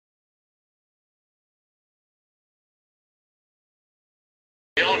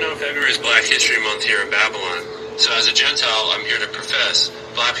We all know February is Black History Month here in Babylon. So as a Gentile, I'm here to profess,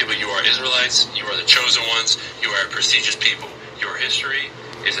 Black people, you are Israelites, you are the chosen ones, you are a prestigious people. Your history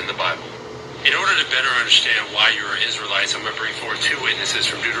is in the Bible. In order to better understand why you are Israelites, I'm going to bring forth two witnesses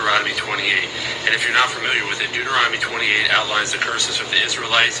from Deuteronomy 28. And if you're not familiar with it, Deuteronomy 28 outlines the curses of the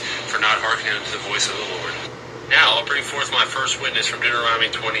Israelites for not hearkening unto the voice of the Lord. Now I'll bring forth my first witness from Deuteronomy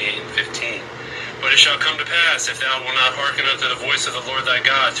 28 and 15. But it shall come to pass, if thou wilt not hearken unto the voice of the Lord thy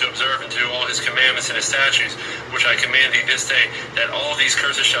God, to observe and to do all his commandments and his statutes, which I command thee this day, that all these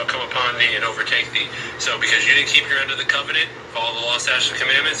curses shall come upon thee and overtake thee. So because you didn't keep your end of the covenant, follow the law, statutes, and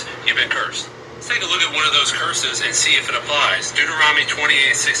commandments, you've been cursed. Let's take a look at one of those curses and see if it applies. Deuteronomy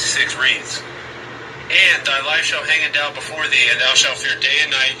 28:66 reads, And thy life shall hang in doubt before thee, and thou shalt fear day and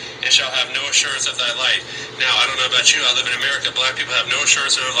night, and shalt have no assurance of thy life. Now, I don't know about you, I live in America. Black people have no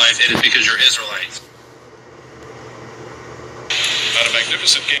assurance of their life, and it's because you're Israelites. Not a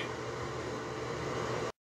magnificent game.